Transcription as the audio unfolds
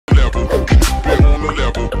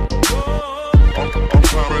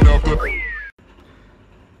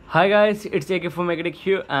Hi guys, it's AK from Mechanic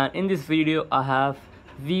here, and in this video I have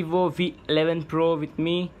Vivo V11 Pro with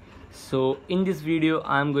me. So in this video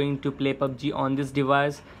I'm going to play PUBG on this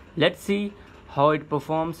device. Let's see how it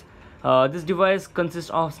performs. This device consists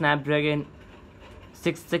of Snapdragon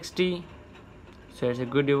 660, so it's a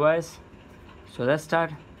good device. So let's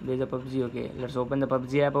start with the PUBG. Okay, let's open the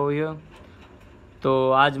PUBG app over here. तो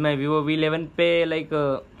आज मैं Vivo V11 पे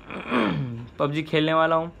PUBG खेलने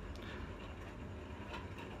वाला हूँ,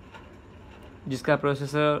 जिसका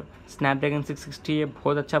processor Snapdragon 660 है।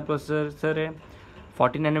 बहुत अच्छा प्रोसेसर है,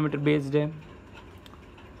 40 नैनोमीटर बेस्ड है।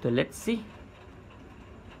 तो let's see.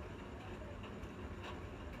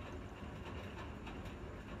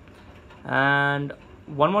 And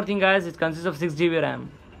one more thing guys, it consist of 6 GB RAM,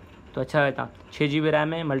 तो अच्छा रहता। 6 GB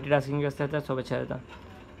रैम है, मल्टीटास्किंग कर सकता है, सब अच्छा रहता।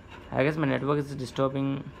 I guess my network is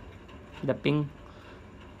disturbing the ping,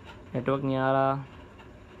 network नहीं आ रहा।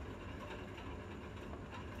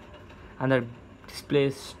 And the display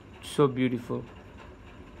is so beautiful.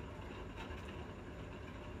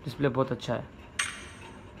 Display बहुत अच्छा है।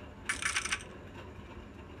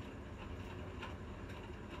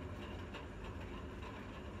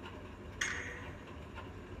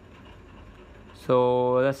 So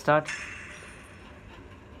let's start.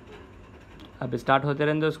 अब स्टार्ट होते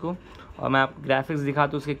रहने दो उसको, और मैं आप ग्राफिक्स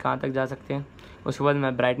दिखाता हूँ उसके कहाँ तक जा सकते हैं। उसके बाद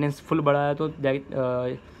मैं ब्राइटनेस फुल बढ़ाया तो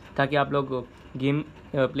ताकि आप लोग गेम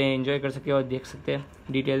प्ले एंजॉय कर सके और देख सकते हैं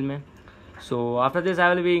डिटेल में। So after this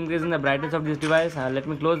I will be increasing the brightness of this device. Let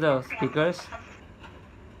me close the speakers.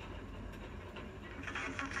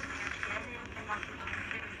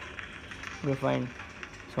 Okay fine,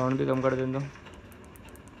 sound भी कम कर दें दो।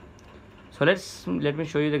 So let me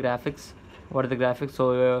show you the graphics. What are the graphics?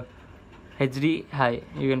 So HD high,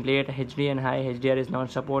 you can play it HD and high. HDR is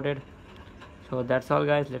not supported. So that's all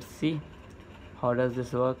guys. Let's see how does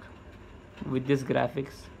this work with this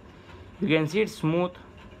graphics. You can see it's smooth,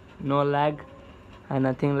 no lag and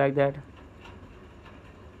nothing like that.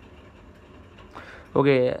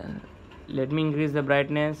 Okay, let me increase the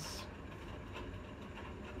brightness.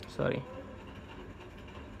 Sorry.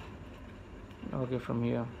 Okay, from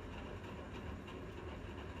here.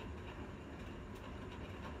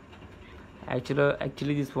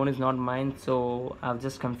 Actually this phone is not mine, so I've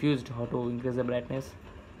just confused how to increase the brightness.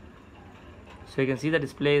 So you can see the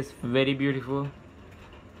display is very beautiful.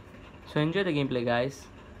 So enjoy the gameplay guys.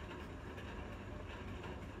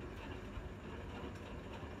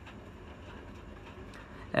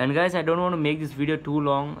 And guys, I don't want to make this video too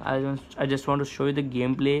long. I just want to show you the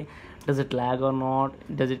gameplay. Does it lag or not?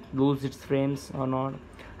 Does it lose its frames or not?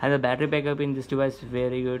 And the battery backup in this device is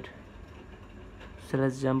very good. So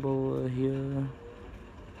let's jump over here.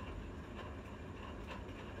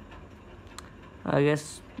 I guess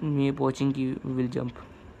me watching you will jump.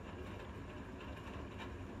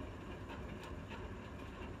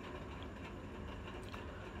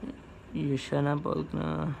 You shut up,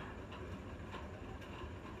 Alkna.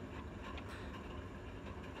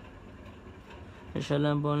 Shut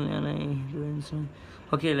up,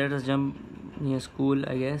 okay, let us jump near school,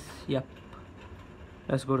 I guess. Yep,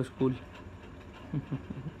 let's go to school.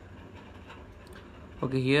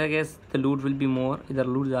 Okay here guess the लूट will be more. इधर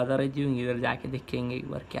लूट ज़्यादा रहती होंगी, इधर जाके देखेंगे एक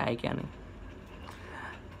बार क्या है क्या नहीं।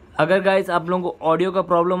 अगर गाइस आप लोगों को ऑडियो का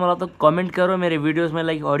प्रॉब्लम हो रहा तो कमेंट करो। मेरे वीडियोस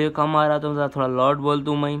में ऑडियो कम आ रहा तो मैं थोड़ा लाउड बोल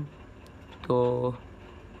दूँ मैं, तो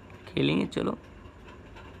खेलेंगे चलो।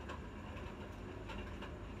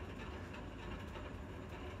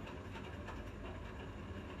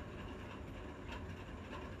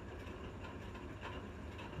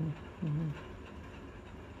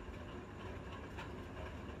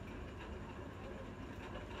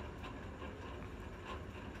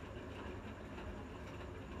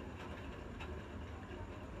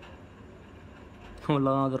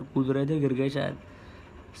 लगा उधर कूद रहे थे, गिर गए शायद।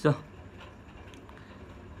 सो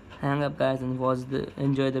hang up guys and watch the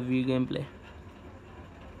enjoy the view game play.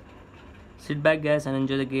 Sit back guys and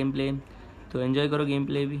enjoy the game play. तो एंजॉय करो गेम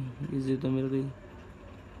प्ले भी, इजी तो मिल गई।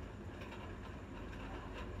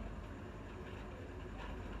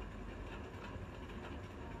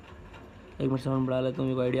 एक मिनट साउंड बढ़ा लेता हूँ,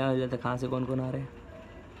 मेरे को आइडिया आ जाता कहाँ से कौन कौन आ रहे हैं।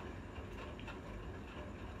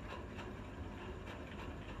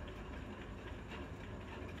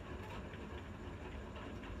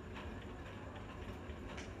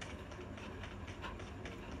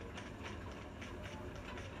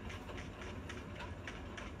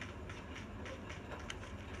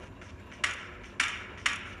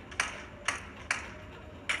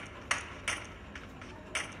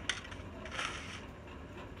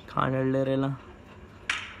 Can't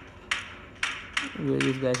where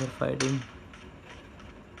these guys are fighting.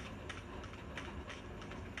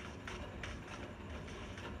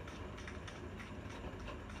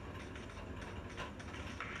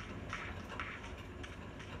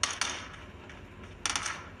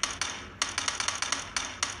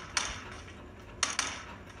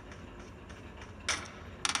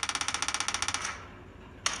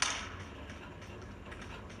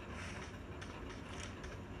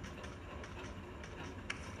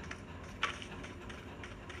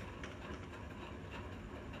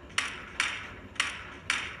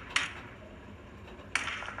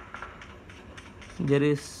 There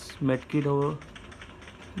is medkit over.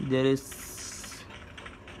 There is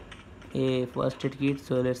a first aid kit,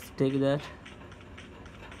 so let's take that.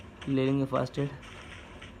 Leading a first aid.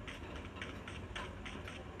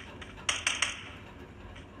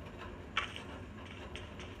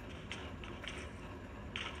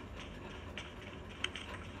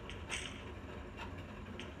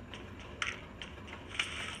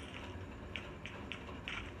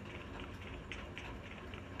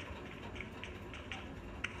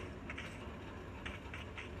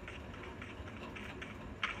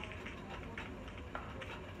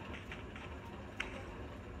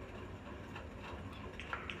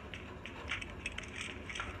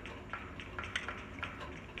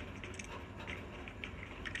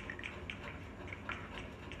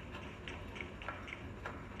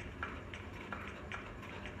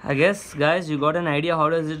 I guess guys you got an idea how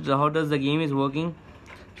does the game is working.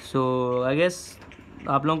 So I guess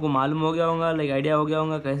आप लोगों को मालूम हो गया होगा, like idea हो गया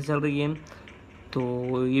होगा कैसे चल रही गेम.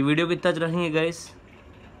 तो ये वीडियो को इतना रखेंगे गाइस,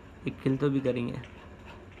 एक किल तो भी करेंगे.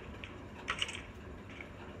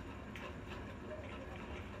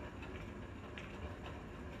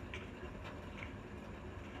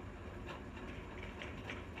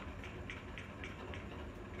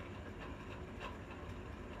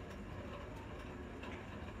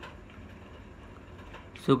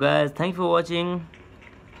 So guys, thanks for watching.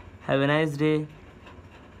 Have a nice day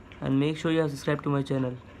and make sure you have subscribed to my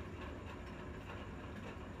channel.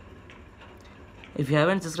 If you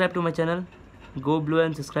haven't subscribed to my channel, go below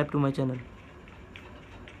and subscribe to my channel.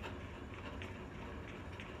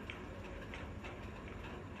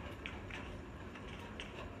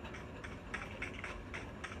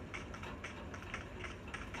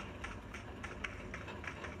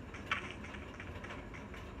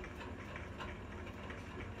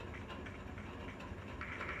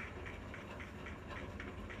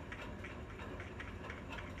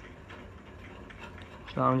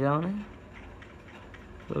 Calm down.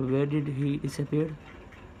 So where did he disappear?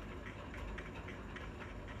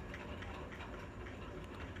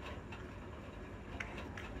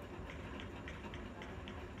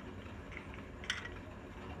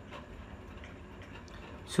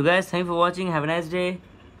 So guys, thanks for watching. Have a nice day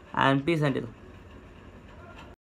and peace until.